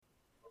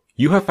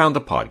You have found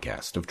the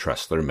podcast of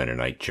Tressler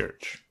Mennonite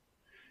Church.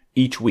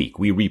 Each week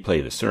we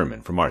replay the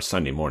sermon from our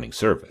Sunday morning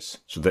service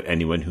so that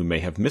anyone who may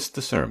have missed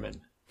the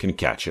sermon can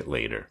catch it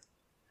later.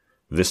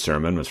 This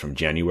sermon was from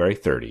January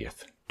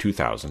 30th,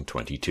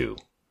 2022.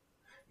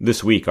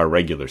 This week our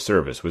regular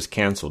service was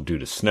canceled due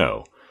to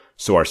snow,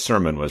 so our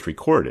sermon was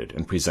recorded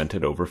and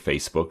presented over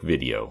Facebook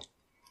video.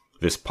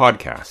 This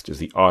podcast is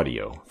the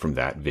audio from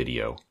that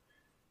video.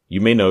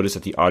 You may notice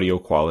that the audio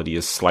quality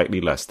is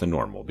slightly less than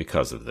normal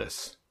because of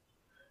this.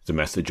 The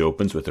message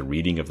opens with a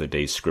reading of the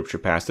day's scripture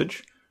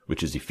passage,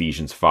 which is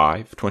Ephesians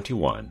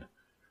 5:21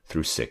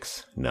 through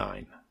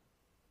 6:9.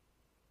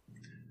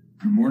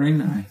 Good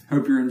morning. I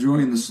hope you're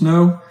enjoying the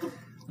snow.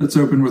 Let's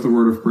open with a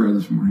word of prayer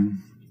this morning.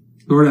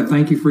 Lord, I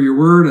thank you for your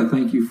word. I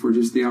thank you for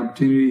just the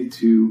opportunity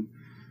to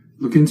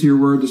look into your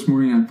word this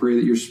morning. I pray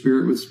that your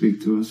spirit would speak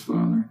to us,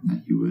 Father,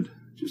 that you would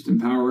just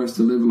empower us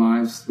to live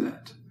lives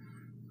that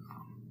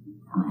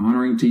are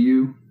honoring to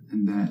you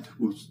and that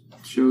will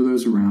show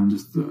those around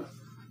us the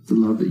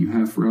love that you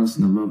have for us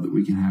and the love that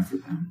we can have for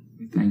them.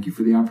 We thank you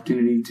for the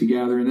opportunity to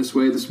gather in this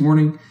way this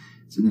morning.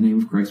 It's in the name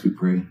of Christ we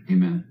pray.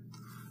 Amen.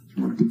 So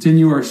we're going to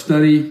continue our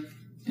study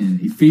in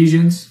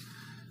Ephesians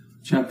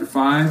chapter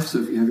 5.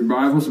 So if you have your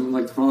Bibles and would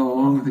like to follow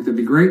along, I think that'd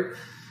be great.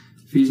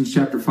 Ephesians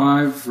chapter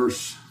 5,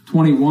 verse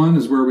 21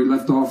 is where we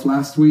left off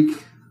last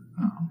week.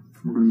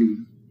 We're going to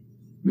be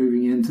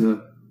moving into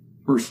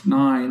verse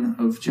 9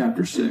 of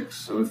chapter 6.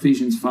 So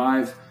Ephesians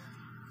 5,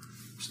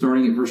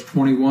 starting at verse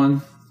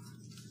 21.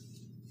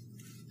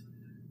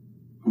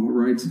 All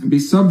right, and be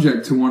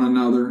subject to one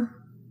another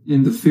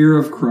in the fear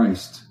of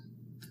Christ.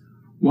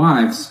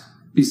 Wives,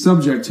 be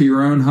subject to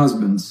your own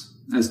husbands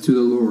as to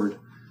the Lord.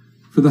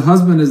 For the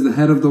husband is the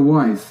head of the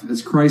wife,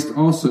 as Christ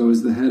also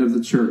is the head of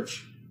the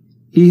church,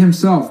 he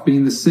himself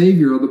being the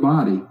Savior of the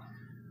body.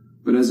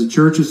 But as the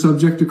church is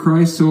subject to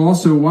Christ, so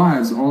also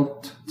wives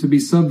ought to be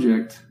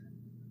subject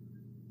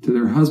to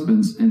their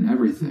husbands in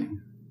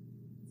everything.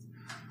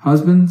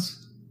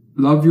 Husbands,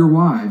 love your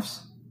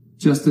wives,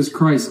 just as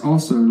Christ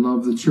also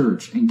loved the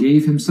church and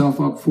gave himself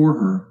up for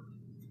her,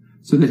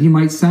 so that he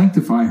might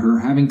sanctify her,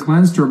 having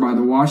cleansed her by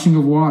the washing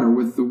of water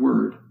with the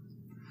word,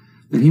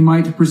 that he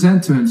might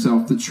present to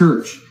himself the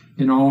church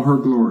in all her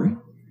glory,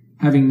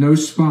 having no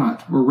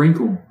spot or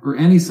wrinkle or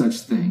any such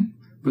thing,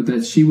 but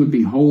that she would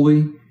be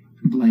holy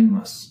and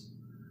blameless.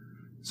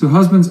 So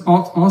husbands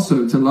ought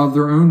also to love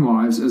their own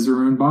wives as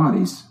their own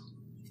bodies.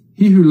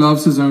 He who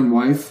loves his own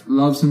wife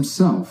loves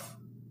himself.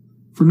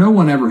 For no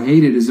one ever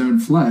hated his own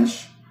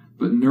flesh,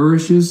 but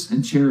nourishes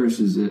and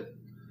cherishes it,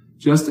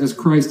 just as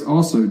Christ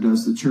also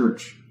does the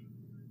church,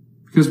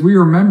 because we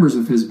are members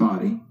of his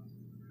body.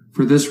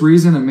 For this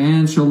reason a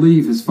man shall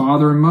leave his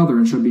father and mother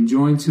and shall be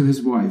joined to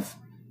his wife,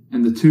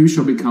 and the two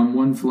shall become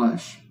one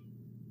flesh.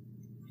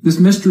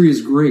 This mystery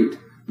is great,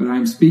 but I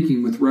am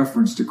speaking with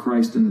reference to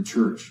Christ and the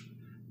church.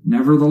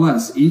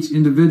 Nevertheless, each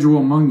individual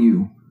among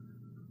you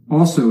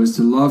also is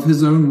to love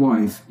his own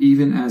wife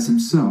even as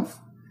himself,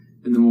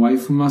 and the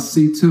wife must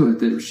see to it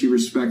that she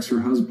respects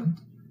her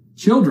husband.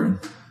 Children,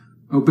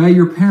 obey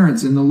your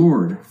parents in the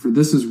Lord, for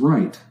this is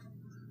right.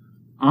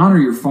 Honor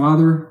your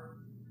father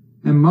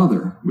and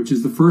mother, which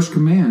is the first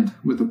command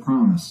with a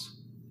promise,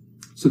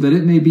 so that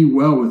it may be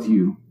well with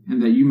you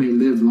and that you may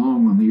live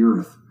long on the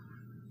earth.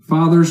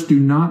 Fathers, do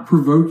not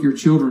provoke your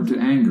children to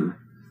anger,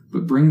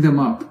 but bring them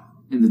up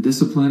in the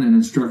discipline and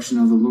instruction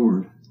of the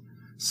Lord.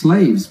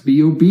 Slaves,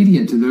 be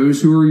obedient to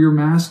those who are your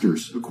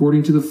masters,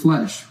 according to the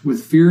flesh,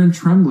 with fear and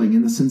trembling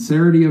in the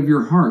sincerity of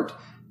your heart,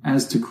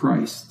 as to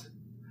Christ.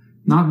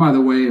 Not by the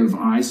way of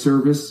eye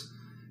service,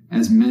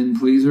 as men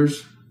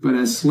pleasers, but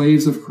as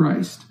slaves of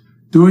Christ,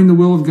 doing the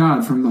will of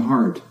God from the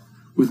heart.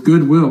 With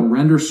good will,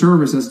 render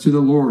service as to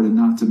the Lord and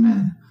not to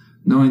men,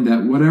 knowing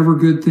that whatever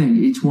good thing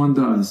each one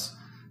does,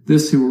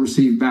 this he will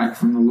receive back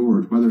from the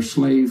Lord, whether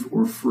slave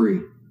or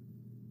free.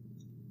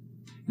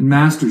 And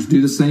masters,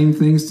 do the same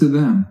things to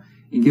them,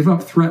 and give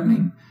up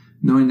threatening,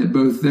 knowing that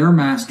both their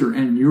master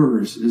and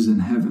yours is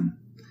in heaven,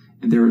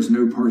 and there is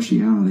no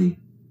partiality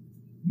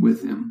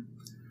with him.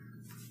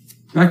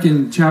 Back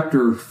in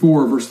chapter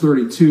 4, verse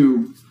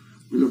 32,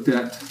 we looked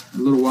at a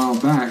little while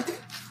back,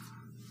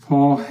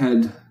 Paul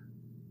had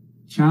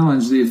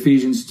challenged the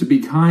Ephesians to be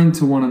kind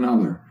to one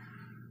another,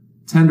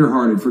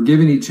 tenderhearted,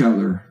 forgiving each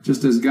other,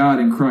 just as God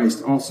in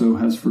Christ also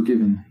has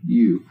forgiven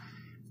you.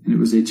 And it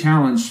was a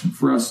challenge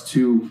for us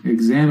to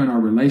examine our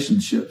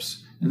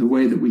relationships and the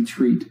way that we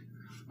treat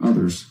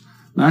others.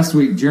 Last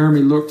week,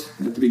 Jeremy looked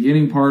at the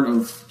beginning part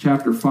of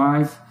chapter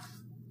 5.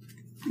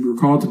 We were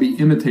called to be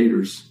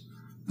imitators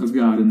of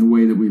God in the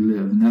way that we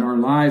live, and that our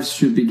lives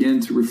should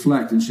begin to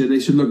reflect, and they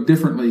should look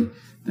differently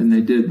than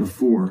they did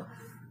before,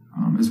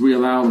 as we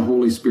allow the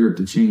Holy Spirit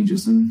to change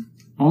us. And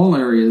all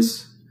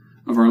areas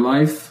of our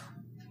life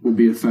will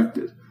be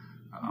affected.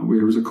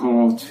 There was a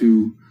call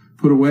to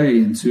put away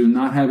and to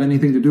not have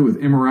anything to do with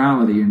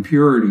immorality,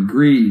 impurity,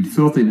 greed,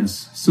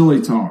 filthiness, silly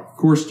talk,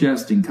 coarse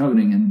jesting,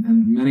 coveting,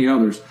 and many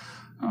others.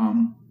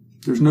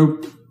 There's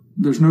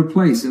no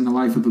place in the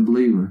life of the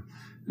believer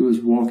who is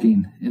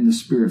walking in the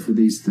Spirit for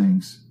these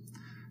things.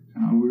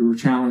 we were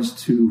challenged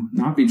to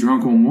not be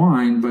drunk on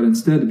wine, but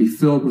instead to be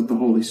filled with the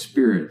Holy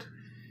Spirit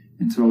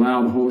and to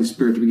allow the Holy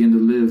Spirit to begin to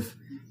live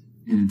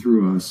in and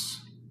through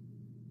us.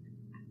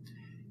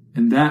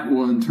 And that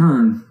will in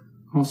turn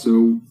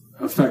also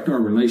affect our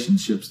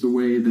relationships, the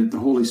way that the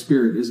Holy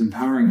Spirit is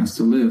empowering us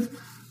to live,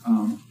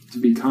 to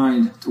be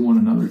kind to one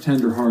another,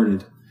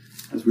 tender-hearted,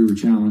 as we were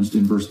challenged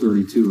in verse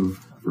 32 of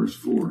verse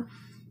 4,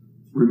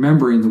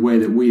 remembering the way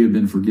that we have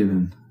been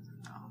forgiven,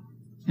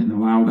 and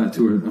allow that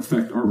to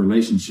affect our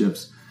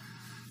relationships.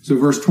 So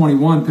verse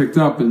 21 picked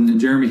up, and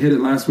Jeremy hit it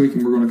last week,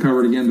 and we're going to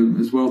cover it again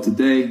as well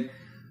today,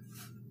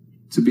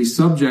 to be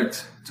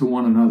subject to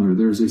one another.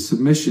 There's a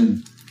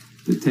submission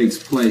that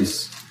takes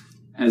place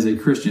as a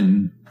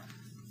Christian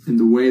in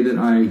the way that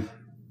I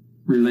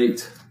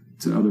relate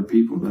to other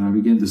people, that I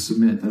begin to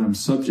submit, that I'm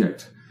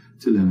subject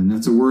to them. And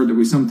that's a word that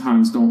we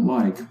sometimes don't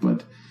like,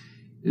 but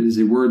it is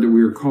a word that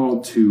we are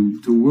called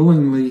to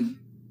willingly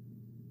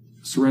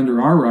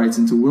surrender our rights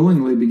and to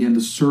willingly begin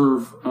to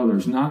serve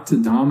others, not to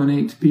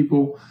dominate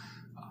people.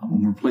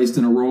 When we're placed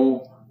in a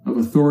role of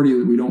authority,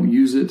 that we don't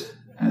use it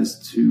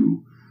as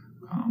to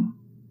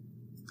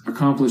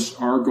accomplish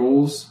our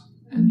goals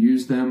and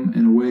use them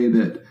in a way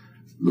that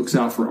looks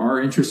out for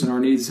our interests and our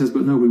needs. It says,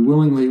 but no, we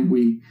willingly,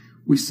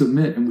 we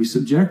submit and we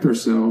subject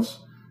ourselves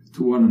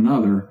to one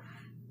another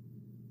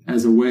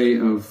as a way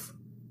of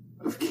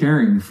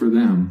caring for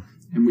them.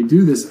 And we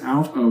do this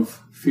out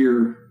of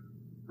fear,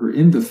 or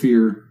in the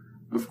fear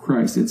of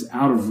Christ. It's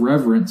out of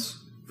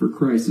reverence for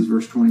Christ, as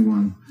verse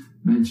 21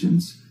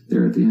 mentions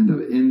there at the end of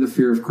it. In the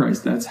fear of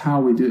Christ. That's how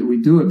we do it. We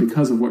do it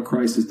because of what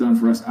Christ has done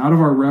for us. Out of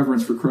our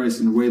reverence for Christ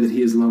and the way that he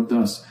has loved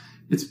us,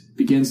 it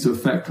begins to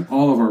affect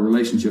all of our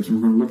relationships. And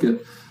we're going to look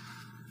at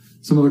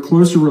some of the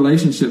closer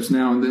relationships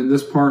now in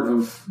this part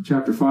of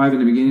chapter 5 in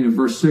the beginning of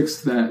verse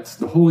 6, that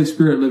the Holy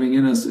Spirit living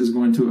in us is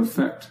going to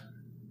affect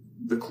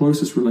the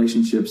closest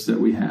relationships that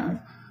we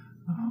have.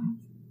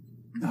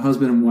 The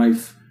husband and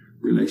wife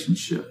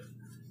relationship,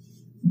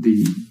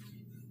 the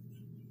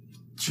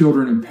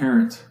children and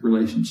parent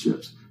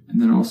relationships.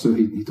 And then also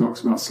he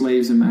talks about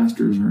slaves and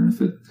masters, or if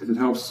it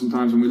helps,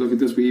 sometimes when we look at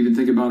this, we even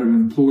think about an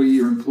employee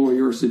or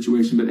employer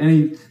situation. But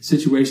any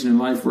situation in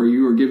life where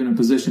you are given a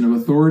position of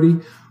authority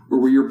or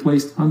where you're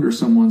placed under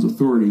someone's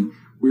authority,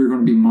 we're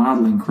going to be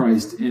modeling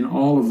Christ in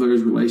all of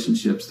those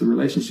relationships, the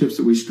relationships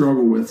that we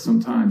struggle with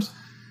sometimes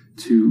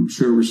to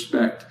show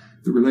respect,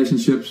 the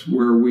relationships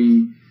where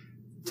we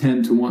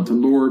tend to want to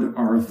lord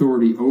our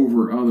authority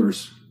over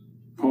others.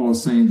 Paul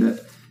is saying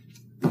that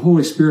the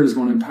Holy Spirit is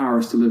going to empower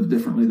us to live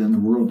differently than the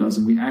world does,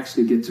 and we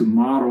actually get to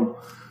model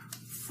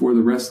for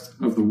the rest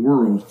of the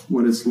world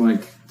what it's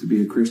like to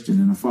be a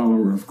Christian and a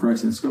follower of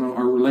Christ. And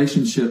our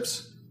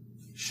relationships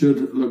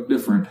should look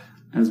different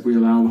as we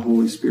allow the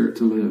Holy Spirit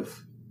to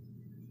live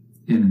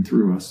in and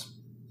through us.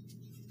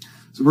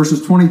 So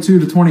verses 22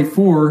 to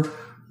 24,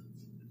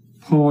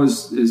 Paul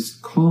is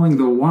calling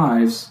the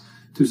wives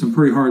to some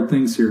pretty hard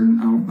things here.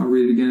 And I'll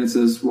read it again. It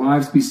says,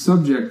 "Wives, be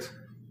subject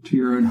to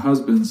your own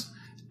husbands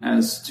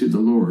as to the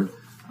Lord."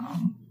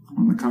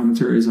 On the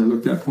commentaries I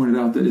looked at pointed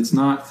out that it's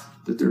not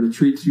that they're to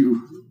treat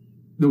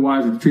the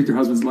wives are to treat their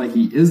husbands like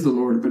he is the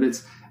Lord, but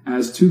it's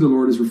as to the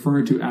Lord is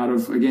referring to out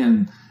of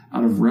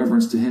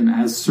reverence to him.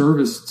 As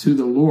service to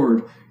the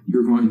Lord,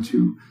 you're going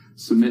to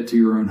submit to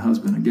your own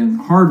husband. Again,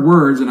 hard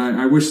words, and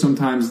I wish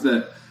sometimes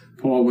that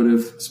Paul would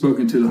have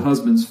spoken to the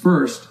husbands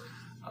first.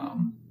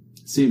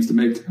 Seems to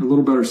make a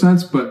little better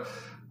sense, but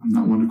I'm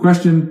not one to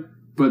question.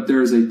 But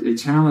there's a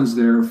challenge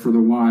there for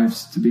the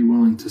wives to be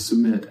willing to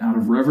submit out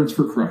of reverence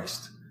for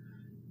Christ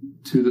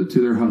to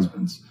their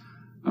husbands.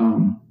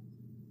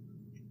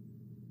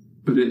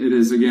 But it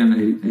is,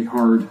 again, a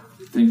hard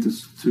thing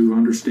to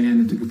understand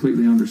and to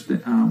completely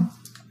understand,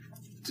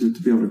 to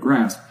be able to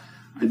grasp.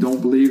 I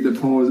don't believe that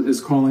Paul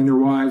is calling their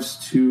wives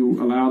to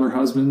allow their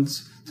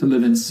husbands to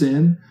live in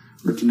sin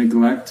or to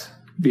neglect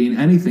being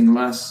anything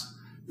less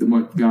than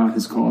what God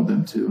has called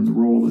them to and the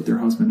role that their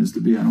husband is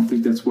to be. I don't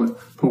think that's what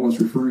Paul is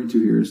referring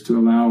to here, is to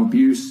allow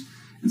abuse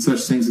and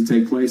such things to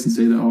take place and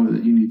say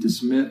that you need to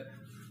submit.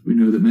 We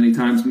know that many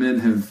times men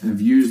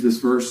have used this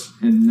verse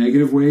in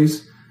negative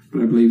ways,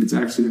 but I believe it's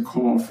actually a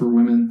call for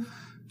women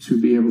to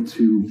be able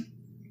to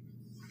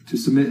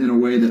submit in a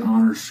way that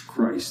honors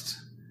Christ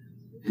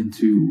and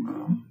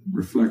to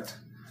reflect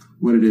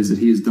what it is that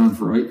he has done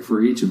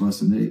for each of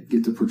us, and they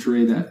get to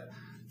portray that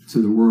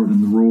to the world in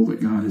the role that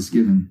God has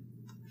given.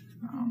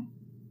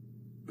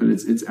 But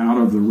it's out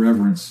of the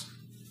reverence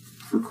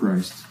for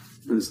Christ.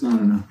 But it's not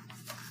a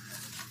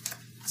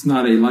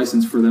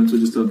license for them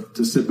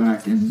to sit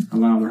back and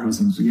allow their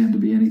husbands again to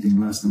be anything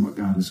less than what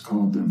God has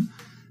called them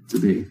to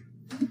be.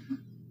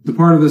 The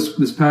part of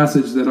this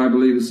passage that I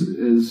believe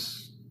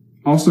is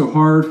also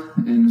hard,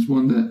 and is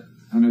one that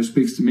I know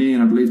speaks to me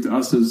and I believe to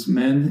us as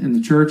men in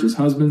the church, as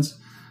husbands.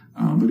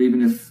 But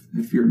even if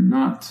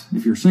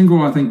you're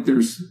single, I think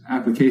there's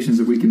applications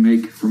that we can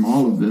make from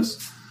all of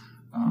this.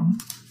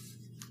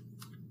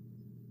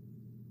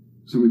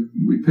 So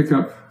we pick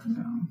up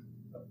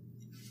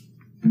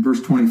in verse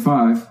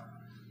 25. It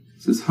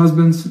says,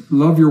 "Husbands,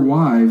 love your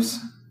wives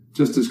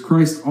just as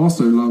Christ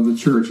also loved the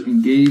church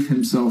and gave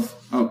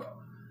himself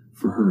up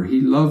for her.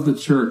 He loved the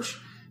church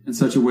in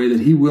such a way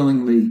that he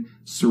willingly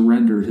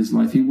surrendered his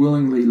life. He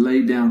willingly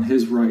laid down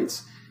his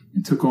rights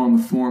and took on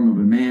the form of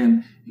a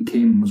man and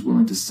came and was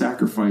willing to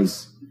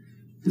sacrifice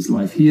his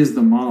life. He is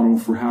the model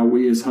for how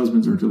we as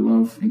husbands are to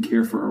love and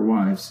care for our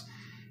wives.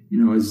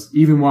 As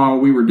even while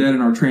we were dead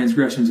in our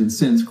transgressions and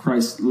sins,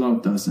 Christ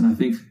loved us. And I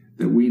think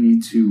that we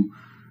need to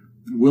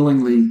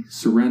willingly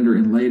surrender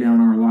and lay down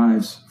our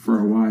lives for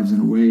our wives in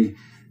a way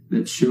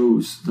that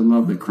shows the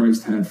love that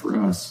Christ had for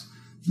us.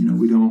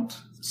 We don't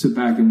sit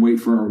back and wait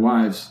for our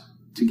wives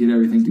to get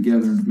everything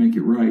together and to make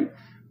it right.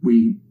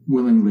 We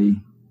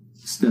willingly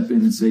step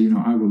in and say,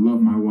 I will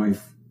love my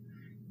wife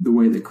the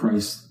way that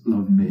Christ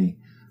loved me.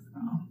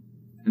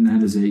 And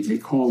that is a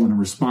call and a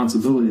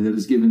responsibility that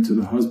is given to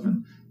the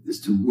husband, is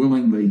to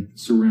willingly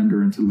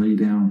surrender and to lay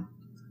down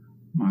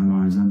my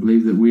lives. I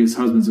believe that we as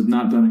husbands have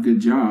not done a good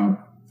job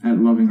at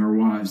loving our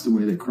wives the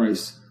way that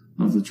Christ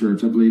loved the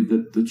church. I believe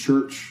that the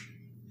church,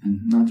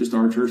 and not just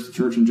our church, the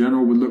church in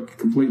general, would look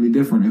completely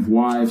different if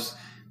wives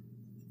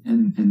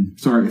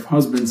if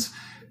husbands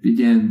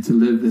began to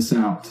live this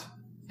out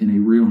in a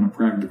real and a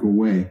practical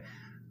way.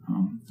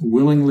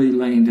 Willingly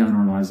laying down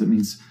our lives. That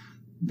means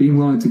being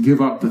willing to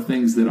give up the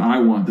things that I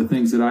want, the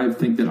things that I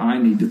think that I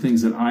need, the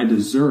things that I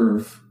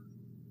deserve,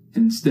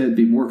 and instead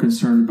be more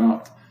concerned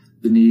about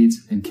the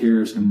needs and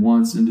cares and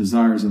wants and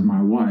desires of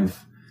my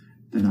wife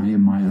than I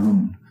am my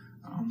own.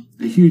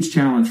 A huge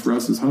challenge for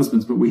us as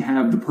husbands, but we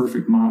have the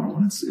perfect model,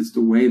 and it's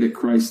the way that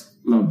Christ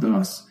loved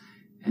us,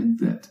 and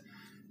that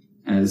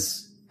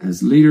as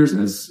leaders,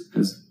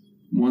 as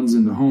ones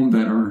in the home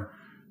that are,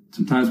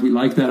 sometimes we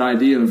like that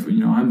idea of,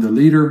 I'm the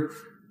leader.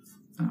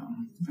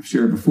 I've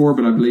shared before,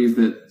 but I believe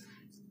that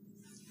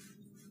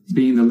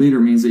being the leader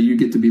means that you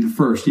get to be the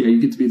first. Yeah, you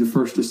get to be the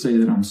first to say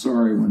that I'm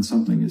sorry when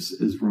something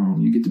is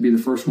wrong. You get to be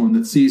the first one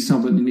that sees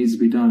something that needs to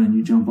be done and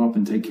you jump up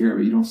and take care of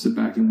it. You don't sit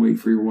back and wait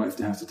for your wife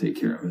to have to take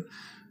care of it.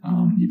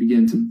 You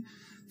begin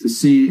to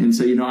see and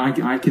say,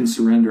 I can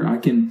surrender. I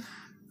can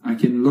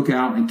look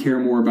out and care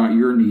more about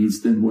your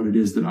needs than what it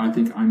is that I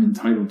think I'm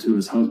entitled to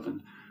as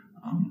husband.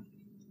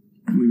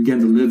 And we begin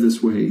to live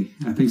this way.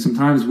 I think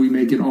sometimes we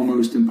make it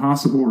almost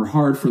impossible or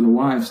hard for the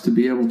wives to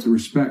be able to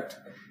respect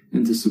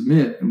and to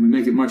submit. And we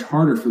make it much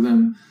harder for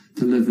them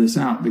to live this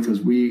out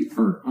because we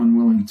are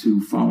unwilling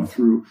to follow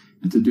through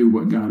and to do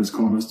what God has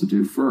called us to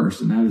do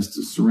first. And that is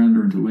to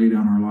surrender and to lay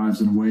down our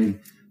lives in a way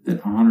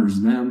that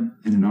honors them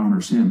and it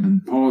honors him.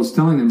 And Paul is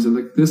telling them,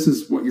 look, this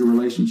is what your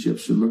relationship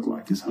should look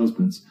like as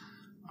husbands.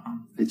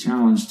 A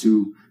challenge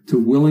to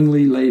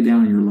willingly lay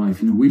down your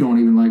life. We don't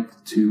even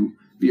like to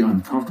be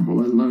uncomfortable,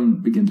 let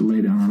alone begin to lay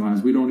down our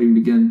lives. We don't even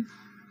begin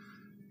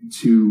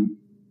to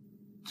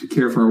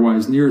care for our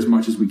wives near as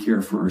much as we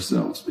care for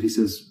ourselves. But he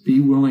says, be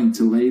willing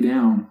to lay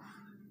down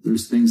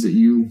those things that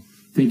you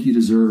think you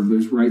deserve,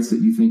 those rights that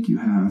you think you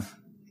have.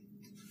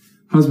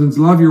 Husbands,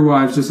 love your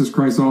wives just as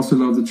Christ also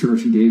loved the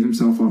church and gave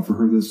himself up for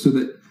her, so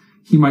that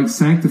he might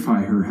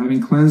sanctify her,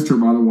 having cleansed her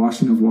by the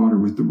washing of water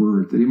with the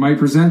word, that he might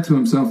present to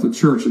himself the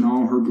church in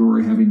all her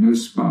glory, having no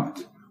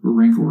spot or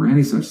wrinkle or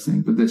any such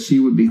thing, but that she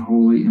would be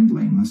holy and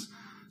blameless.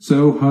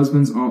 So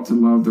husbands ought to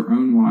love their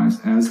own wives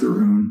as their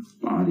own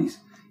bodies.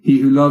 He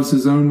who loves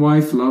his own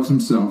wife loves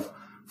himself,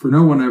 for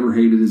no one ever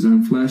hated his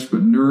own flesh,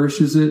 but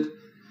nourishes it,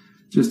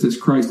 just as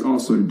Christ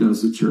also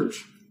does the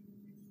church,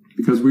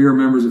 because we are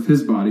members of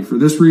his body. For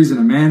this reason,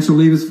 a man shall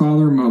leave his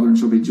father and mother and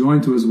shall be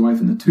joined to his wife,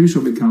 and the two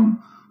shall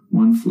become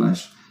one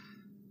flesh.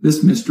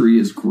 This mystery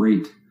is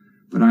great,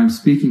 but I am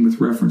speaking with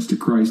reference to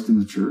Christ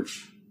and the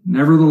church.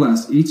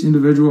 Nevertheless, each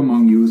individual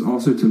among you is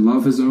also to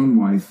love his own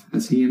wife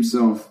as he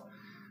himself,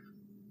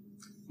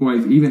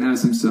 wife even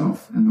as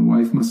himself, and the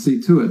wife must see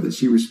to it that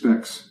she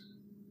respects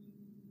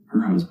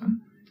her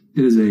husband.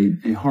 It is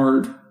a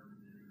hard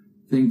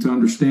thing to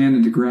understand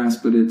and to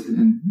grasp,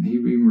 and he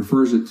even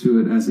refers to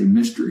it as a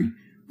mystery.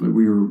 But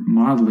we are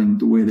modeling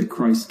the way that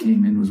Christ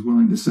came and was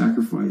willing to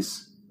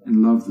sacrifice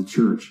and love the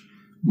church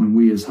when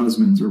we as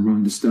husbands are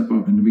willing to step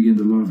up and to begin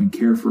to love and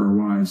care for our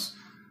wives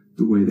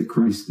the way that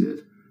Christ did.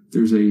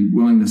 There's a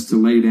willingness to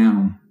lay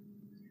down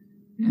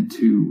and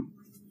to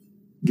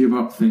give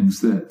up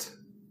things that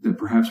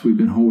perhaps we've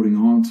been holding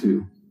on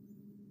to.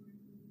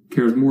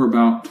 Cares more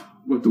about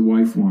what the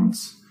wife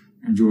wants,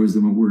 enjoys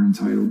than what we're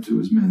entitled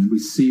to as men. We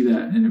see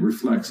that, and it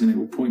reflects, and it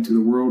will point to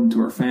the world and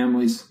to our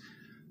families,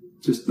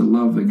 just the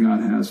love that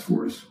God has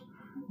for us.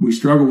 We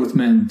struggle with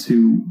men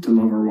to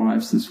love our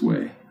wives this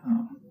way.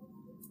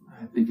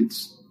 I think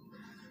it's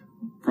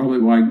probably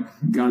why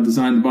God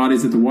designed the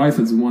bodies that the wife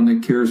is the one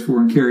that cares for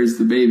and carries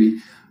the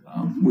baby.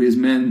 We as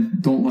men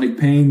don't like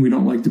pain. We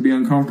don't like to be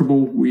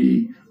uncomfortable.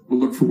 We will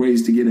look for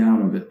ways to get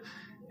out of it.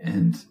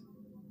 And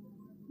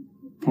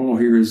Paul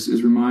here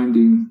is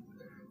reminding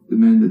the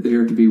men that they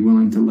are to be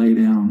willing to lay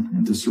down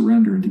and to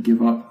surrender and to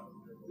give up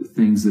the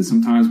things that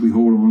sometimes we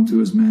hold on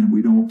to as men, and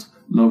we don't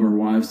love our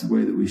wives the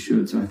way that we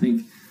should. So I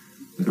think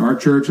that our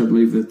church, I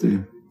believe that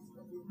the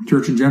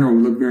church in general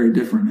would look very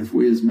different if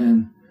we as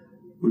men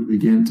would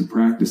begin to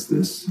practice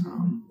this.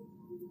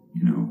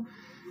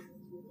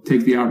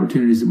 take the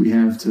opportunities that we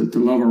have to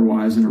love our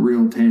wives in a real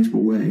and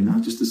tangible way,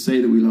 not just to say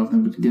that we love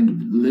them, but again, to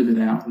live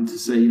it out and to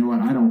say, you know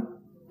what, I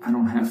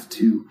don't have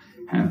to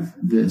have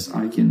this.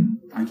 I can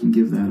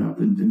give that up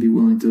and be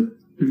willing to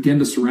begin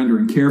to surrender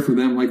and care for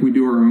them like we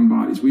do our own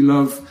bodies. We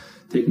love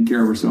taking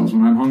care of ourselves.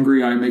 When I'm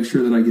hungry, I make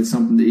sure that I get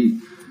something to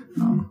eat.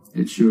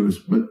 It shows.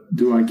 But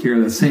do I care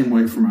that same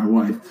way for my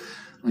wife?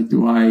 Like,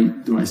 do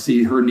I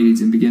see her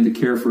needs and begin to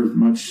care for as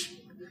much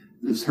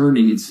as her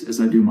needs as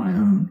I do my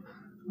own?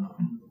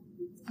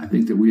 I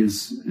think that we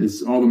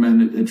as all the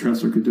men at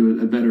Tressler could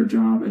do a better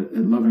job at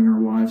loving our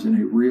wives in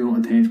a real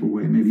and tangible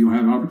way. Maybe you'll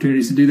have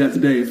opportunities to do that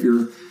today. If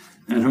you're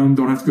at home,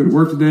 don't have to go to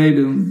work today,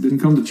 didn't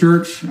come to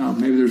church,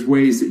 maybe there's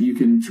ways that you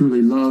can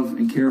truly love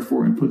and care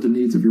for and put the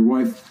needs of your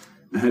wife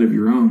ahead of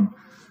your own.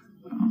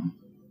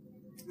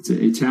 It's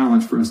a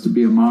challenge for us to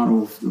be a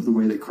model of the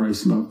way that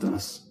Christ loved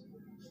us.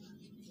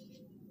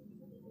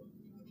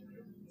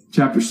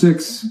 Chapter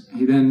 6,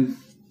 he then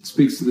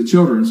speaks to the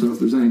children. So if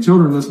there's any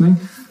children listening,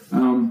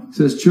 it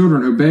says,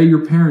 children, obey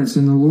your parents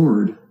in the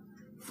Lord,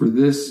 for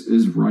this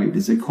is right.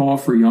 It's a call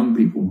for young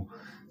people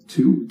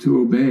to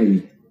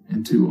obey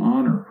and to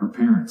honor our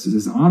parents. It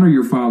says, honor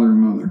your father and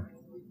mother,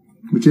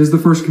 which is the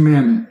first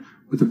commandment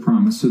with a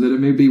promise, so that it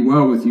may be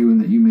well with you and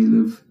that you may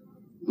live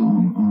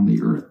long on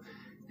the earth.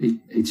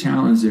 A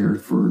challenge there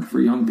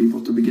for young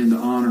people to begin to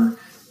honor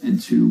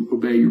and to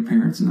obey your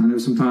parents. And I know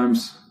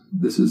sometimes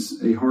this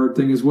is a hard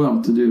thing as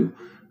well to do.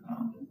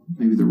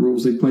 Maybe the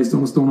rules they placed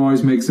on us don't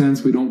always make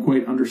sense. We don't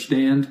quite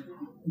understand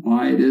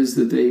why it is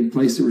that they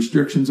place the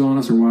restrictions on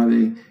us or why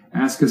they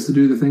ask us to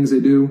do the things they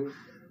do.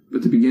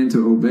 But to begin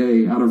to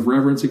obey out of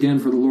reverence again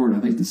for the Lord, I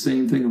think the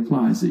same thing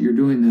applies, that you're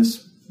doing this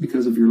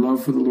because of your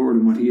love for the Lord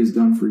and what he has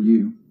done for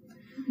you.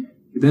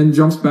 He then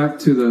jumps back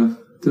to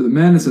the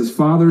men and says,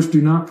 fathers,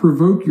 do not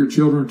provoke your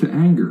children to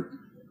anger,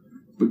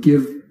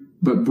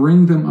 but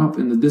bring them up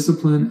in the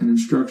discipline and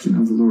instruction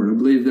of the Lord. I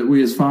believe that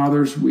we as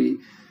fathers, we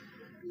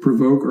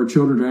provoke our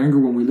children to anger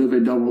when we live a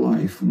double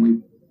life,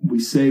 when we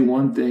say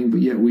one thing, but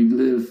yet we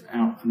live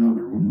out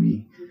another, when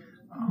we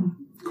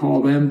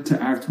call them to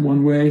act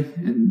one way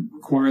and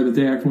require that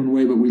they act one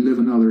way, but we live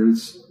another.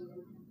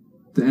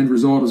 The end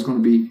result is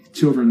going to be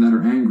children that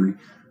are angry.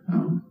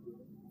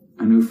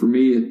 I know for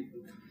me,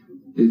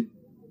 it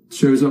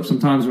shows up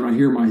sometimes when I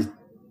hear my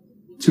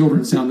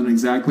children sounding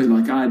exactly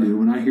like I do,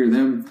 when I hear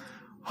them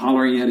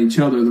hollering at each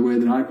other the way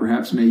that I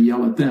perhaps may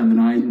yell at them,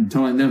 and I'm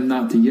telling them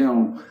not to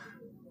yell,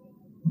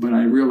 but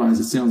I realize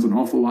it sounds an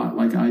awful lot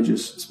like I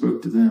just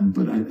spoke to them.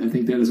 But I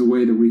think that is a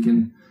way that we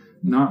can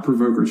not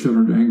provoke our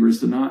children to anger, is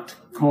to not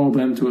call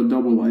them to a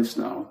double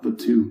lifestyle, but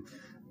to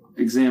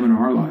examine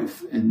our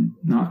life and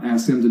not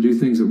ask them to do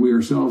things that we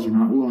ourselves are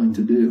not willing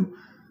to do.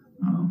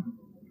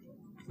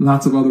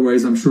 Lots of other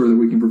ways I'm sure that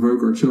we can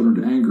provoke our children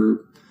to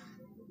anger,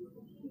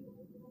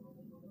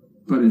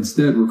 but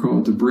instead we're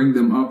called to bring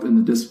them up in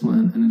the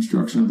discipline and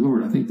instruction of the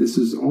Lord. I think this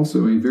is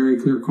also a very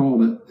clear call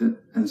that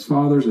as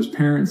fathers, as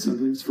parents, I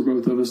think it's for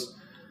both of us,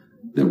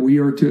 that we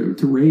are to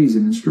raise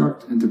and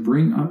instruct and to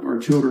bring up our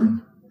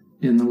children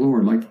in the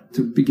Lord, like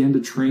to begin to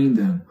train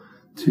them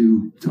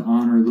to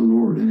honor the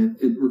Lord. And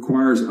it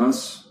requires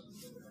us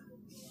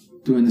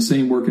doing the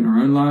same work in our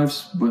own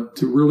lives, but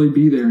to really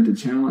be there and to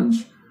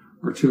challenge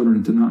our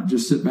children, to not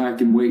just sit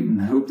back and wait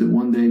and hope that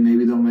one day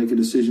maybe they'll make a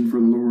decision for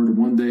the Lord, or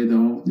one day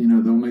they'll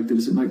make the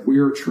decision. Like, we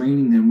are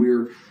training them,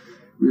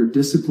 we are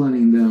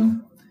disciplining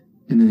them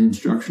in the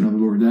instruction of the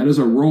Lord. That is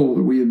our role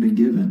that we have been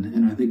given,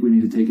 and I think we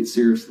need to take it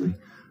seriously.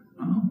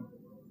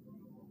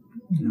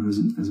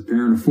 As a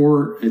parent of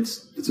four,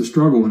 it's a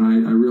struggle,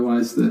 and I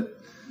realize that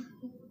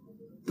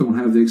don't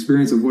have the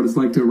experience of what it's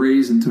like to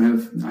raise and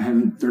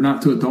they're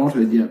not to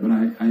adulthood yet, but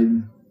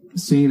I'm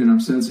seeing and I'm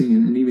sensing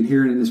and even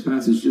hearing in this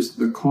passage just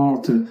the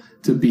call to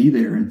be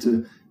there and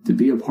to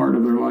be a part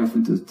of their life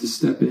and to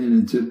step in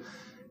and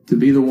to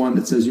be the one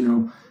that says,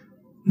 no,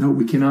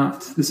 we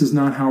cannot, this is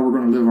not how we're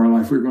going to live our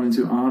life. We're going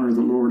to honor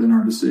the Lord in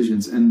our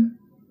decisions. And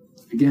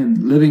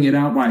again, living it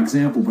out by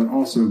example, but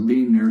also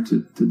being there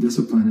to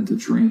discipline and to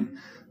train.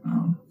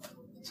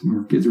 Some of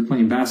our kids are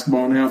playing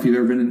basketball now. If you've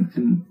ever been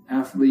in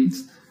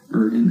athletes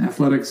or in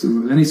athletics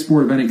of any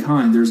sport of any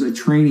kind, there's a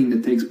training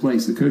that takes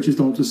place. The coaches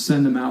don't just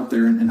send them out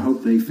there and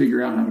hope they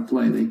figure out how to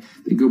play.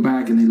 They go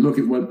back and they look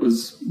at what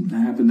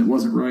happened that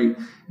wasn't right.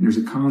 And there's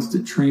a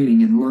constant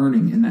training and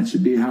learning, and that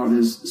should be how it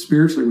is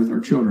spiritually with our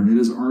children. It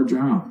is our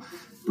job.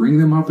 Bring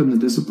them up in the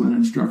discipline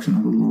and instruction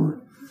of the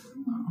Lord.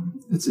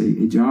 It's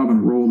a job and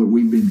a role that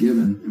we've been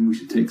given, and we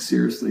should take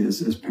seriously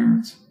as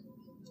parents.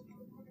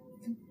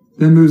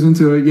 Then moves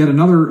into yet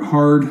another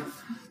hard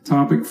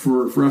topic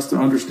for us to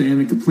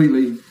understand and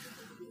completely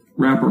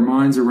wrap our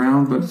minds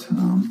around, but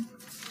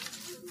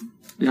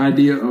the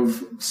idea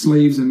of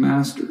slaves and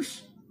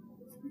masters.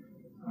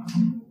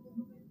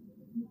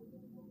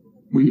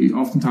 We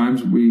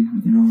oftentimes,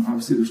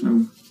 obviously there's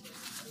no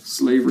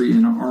slavery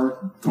in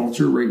our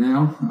culture right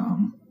now.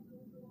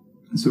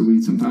 And so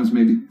we sometimes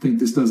maybe think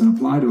this doesn't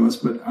apply to us,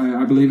 but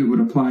I believe it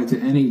would apply to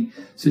any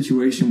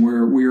situation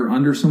where we are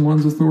under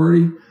someone's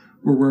authority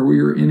or where we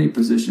are in a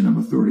position of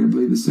authority. I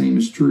believe the same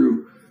is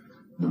true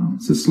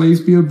It says,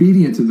 slaves, be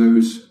obedient to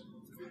those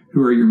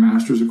who are your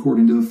masters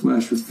according to the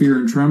flesh, with fear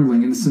and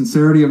trembling, and the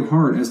sincerity of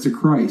heart as to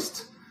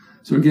Christ.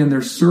 So again,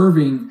 they're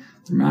serving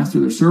the master.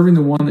 They're serving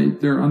the one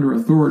that they're under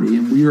authority,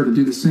 and we are to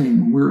do the same.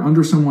 When we're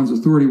under someone's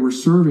authority, we're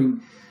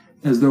serving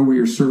as though we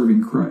are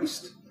serving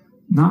Christ,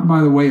 not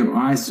by the way of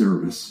eye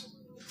service,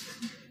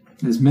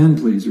 as men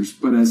pleasers,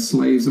 but as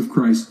slaves of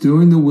Christ,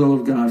 doing the will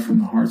of God from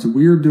the heart. So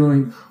we are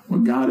doing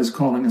what God is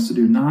calling us to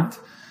do, not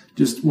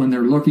just when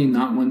they're looking,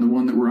 not when the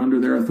one that we're under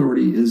their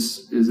authority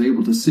is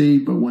able to see,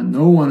 but when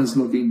no one is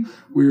looking,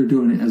 we are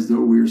doing it as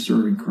though we are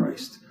serving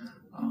Christ.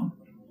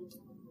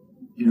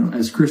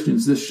 As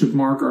Christians, this should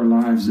mark our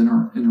lives in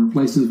our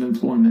places of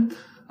employment.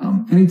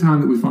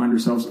 Anytime that we find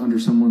ourselves under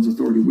someone's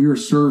authority, we are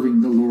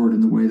serving the Lord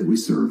in the way that we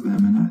serve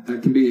them. And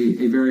that can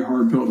be a very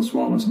hard pill to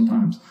swallow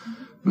sometimes,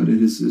 but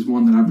it is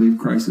one that I believe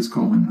Christ is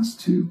calling us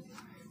to.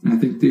 And I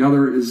think the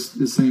other is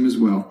the same as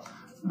well.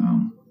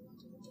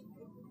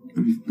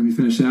 Let me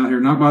finish out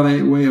here. Not by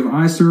the way of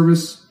eye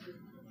service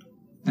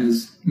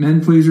as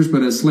men pleasers,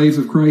 but as slaves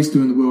of Christ,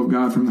 doing the will of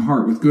God from the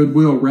heart. With good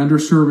will, render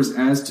service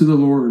as to the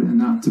Lord and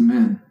not to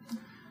men,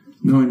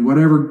 knowing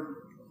whatever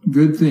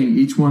good thing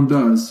each one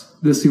does,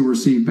 this he will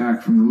receive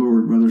back from the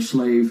Lord, whether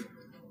slave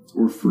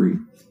or free.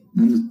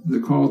 And the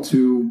call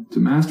to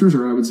masters,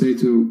 or I would say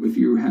to, if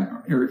you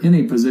are in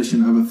a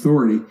position of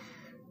authority,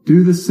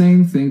 do the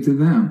same thing to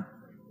them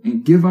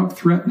and give up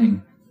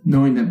threatening,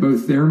 knowing that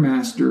both their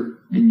master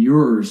and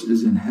yours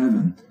is in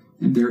heaven,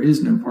 and there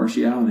is no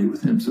partiality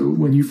with him. So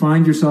when you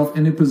find yourself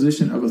in a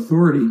position of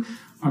authority,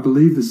 I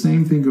believe the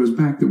same thing goes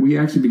back, that we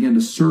actually begin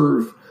to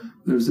serve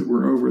those that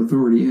we're over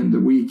authority in,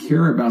 that we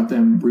care about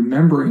them,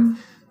 remembering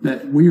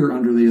that we are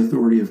under the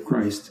authority of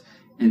Christ,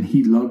 and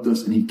he loved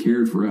us and he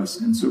cared for us.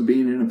 And so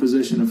being in a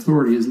position of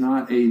authority is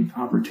not an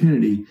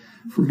opportunity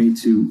for me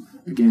to,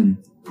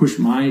 again, push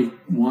my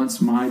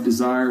wants, my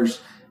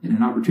desires, and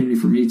an opportunity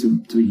for me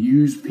to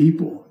use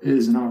people. It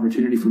is an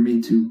opportunity for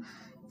me to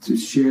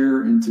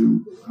share and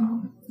to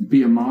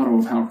be a model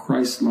of how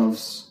Christ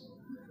loves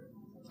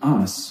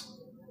us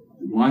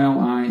while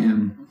I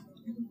am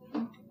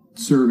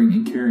serving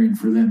and caring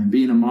for them, and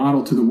being a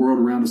model to the world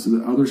around us so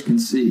that others can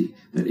see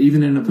that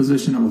even in a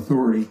position of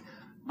authority,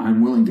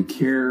 I'm willing to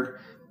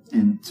care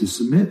and to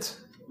submit,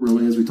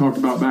 really, as we talked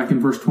about back in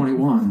verse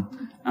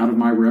 21, out of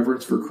my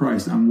reverence for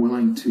Christ. I'm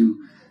willing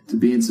to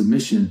be in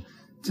submission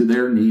to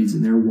their needs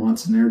and their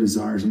wants and their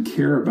desires and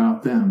care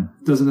about them.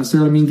 It doesn't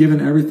necessarily mean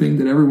giving everything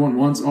that everyone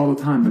wants all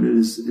the time, but it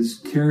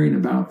is caring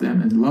about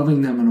them and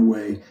loving them in a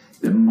way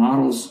that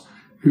models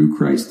who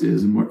Christ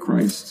is and what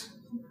Christ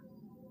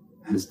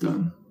has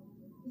done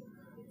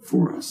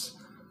for us.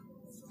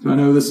 So I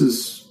know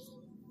there's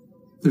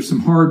some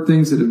hard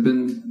things that have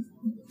been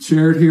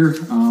shared here.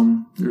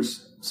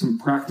 There's some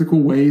practical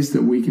ways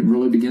that we can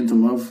really begin to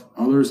love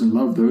others and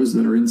love those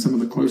that are in some of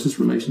the closest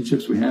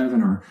relationships we have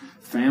in our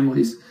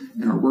families,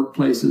 in our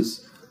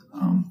workplaces,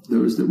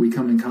 those that we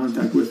come in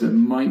contact with that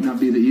might not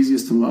be the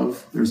easiest to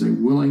love. There's a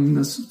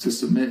willingness to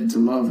submit and to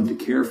love and to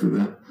care for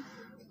them.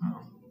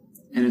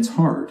 And it's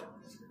hard.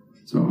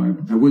 So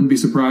I wouldn't be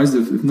surprised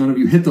if none of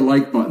you hit the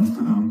like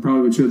button.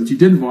 Probably would show that you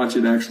didn't watch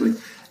it, actually,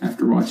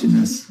 after watching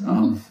this.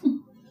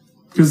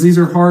 Because these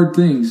are hard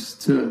things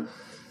to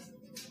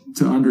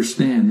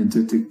understand and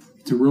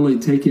to really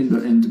take into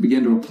and to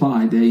begin to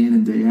apply day in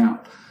and day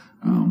out.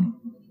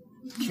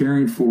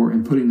 Caring for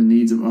and putting the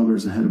needs of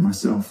others ahead of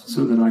myself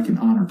so that I can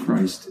honor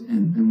Christ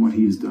and what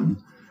he has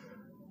done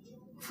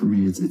for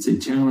me. It's a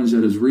challenge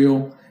that is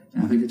real,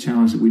 and I think a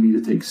challenge that we need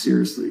to take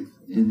seriously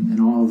in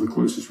all of the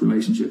closest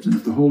relationships. And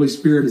if the Holy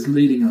Spirit is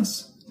leading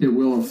us, it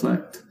will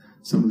affect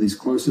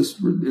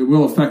it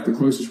will affect the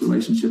closest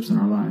relationships in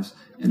our lives,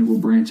 and it will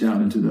branch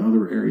out into the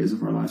other areas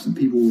of our lives, and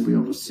people will be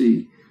able to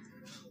see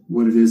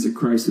what it is that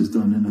Christ has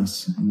done in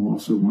us, and will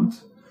also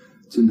want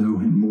to know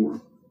him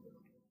more.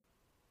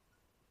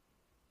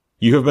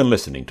 You have been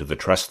listening to the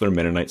Tressler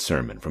Mennonite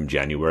Sermon from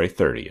January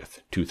 30th,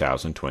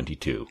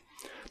 2022.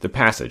 The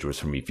passage was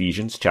from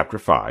Ephesians chapter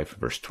 5,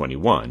 verse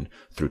 21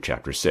 through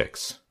chapter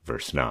 6,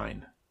 verse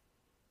 9.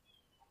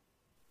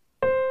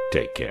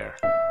 Take care.